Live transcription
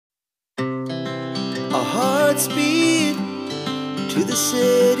our hearts beat to the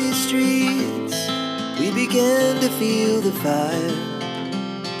city streets. We began to feel the fire.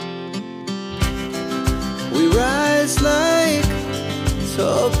 We rise like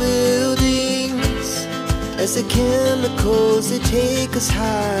tall buildings as the chemicals, they take us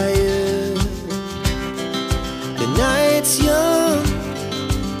higher. The night's young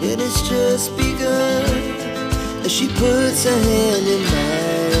and it's just begun as she puts her hand in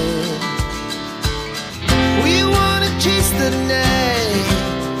mine. We wanna chase the night,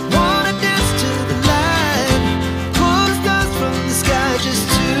 wanna dance to the light, pull the stars from the sky, just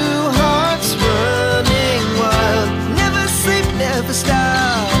two hearts running wild. Never sleep, never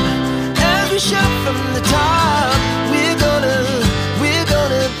stop, as we shout from the top. We're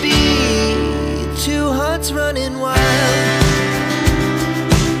gonna be two hearts running wild.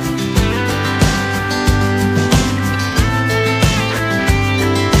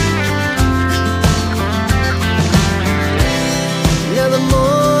 Now the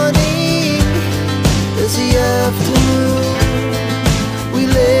morning is the afternoon. We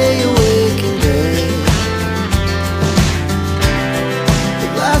lay awake in bed. The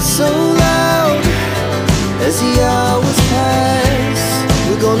laughs so loud as the hours pass.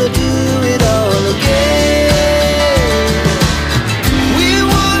 We're gonna do it all again. We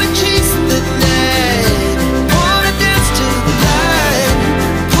wanna chase the night, wanna dance to the light,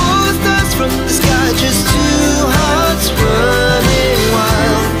 pull the stars from the sky, just two hearts running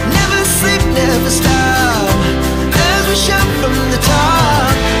wild. Never sleep, never stop, as we shout from the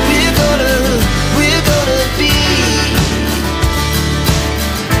top. We're gonna be, we're gonna be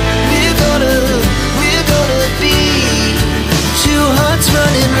two hearts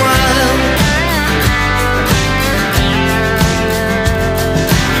running wild.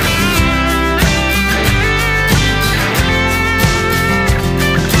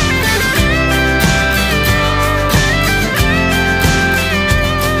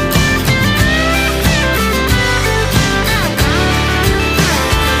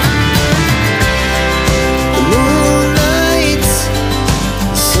 The moonlights,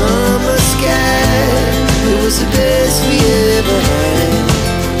 summer sky, it was the best we ever had.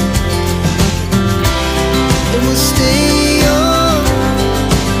 And we'll stay young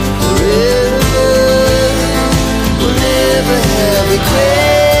forever. We'll never have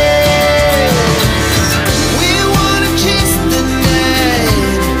regrets. We wanna chase the night,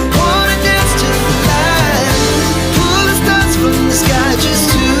 wanna dance to the light, pull the stars from the sky, just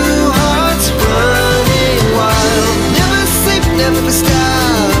two hearts running wild. Never sleep, never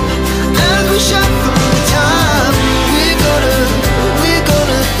stop, as we shout from the top. We're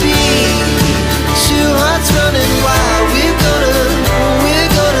gonna be two hearts running wild. We're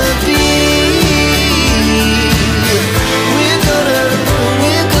gonna be, we're gonna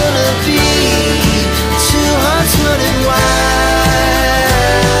be two hearts running wild.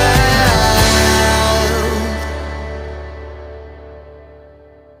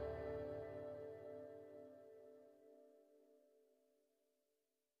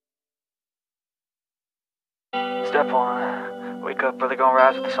 Step 1, wake up early, gonna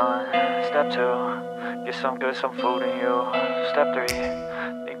rise with the sun. Step 2, get some good, some food in you. Step 3,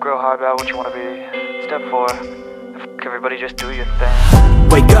 think real hard about what you wanna be. Step 4, fuck everybody, just do your thing.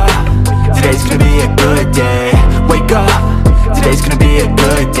 Wake up, today's gonna be a good day. Wake up, today's gonna be a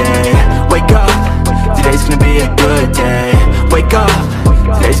good day. Wake up, today's gonna be a good day. Wake up,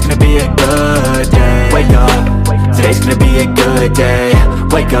 today's gonna be a good day. Wake up, today's gonna be a good day.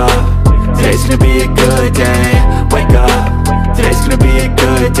 Wake up, today's gonna be a good day. Wake up, today's gonna be a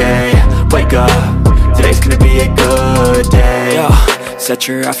good day. Wake up, today's gonna be a good day. Yo, set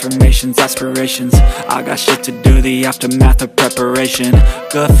your affirmations, aspirations. I got shit to do, the aftermath of preparation.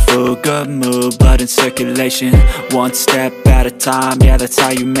 Good food, good mood, blood in circulation. One step at a time, yeah, that's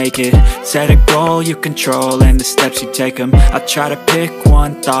how you make it. Set a goal you control and the steps you take them. I try to pick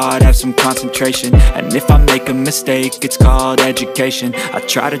one thought, have some concentration. And if I make a mistake, it's called education. I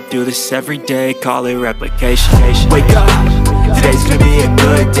try to do this every day, call it replication. Wake up, today's gonna be a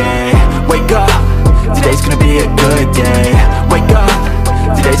good day. Wake up, today's gonna be a good day. Wake up,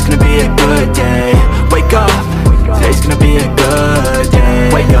 today's gonna be a good day. Wake up, today's gonna be a good day.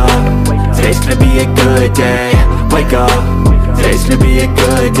 Wake up, today's gonna be a good day. Wake up, today's gonna be a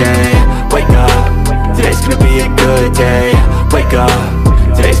good day. Wake up, today's gonna be a good day. Wake up,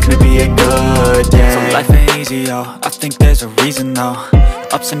 today's gonna be a good day. So life ain't easy, yo, I think there's a reason though.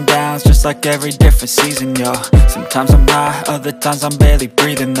 Ups and downs, just like every different season, yo. Sometimes I'm high, other times I'm barely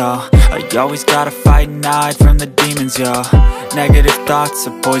breathing, though. I always gotta fight and hide from the demons, yo. Negative thoughts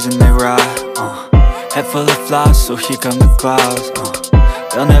are poison, they rot, Head full of flaws, so here come the clouds,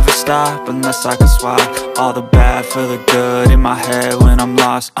 they'll never stop unless I can swap all the bad for the good in my head when I'm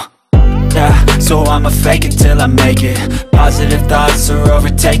lost. Yeah, so I'ma fake it till I make it. Positive thoughts are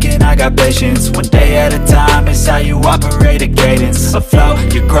overtaken, I got patience. One day at a time is how you operate a cadence. A flow,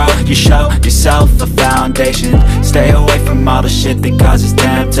 you grow, you show yourself a foundation. Stay away from all the shit that causes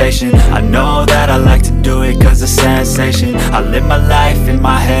temptation. I know that I like to do it cause it's sensation. I live my life in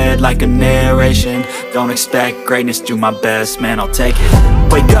my head like a narration. Don't expect greatness, do my best, man, I'll take it.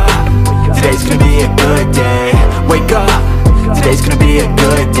 Wake up, today's gonna be a good day. Wake up, today's gonna be a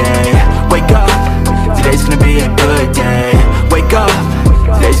good day. Wake up, today's gonna be a good day. Wake up,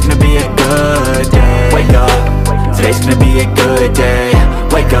 today's gonna be a good day. Wake up, today's gonna be a good day.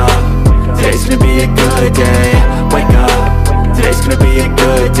 Wake up, today's gonna be a good day.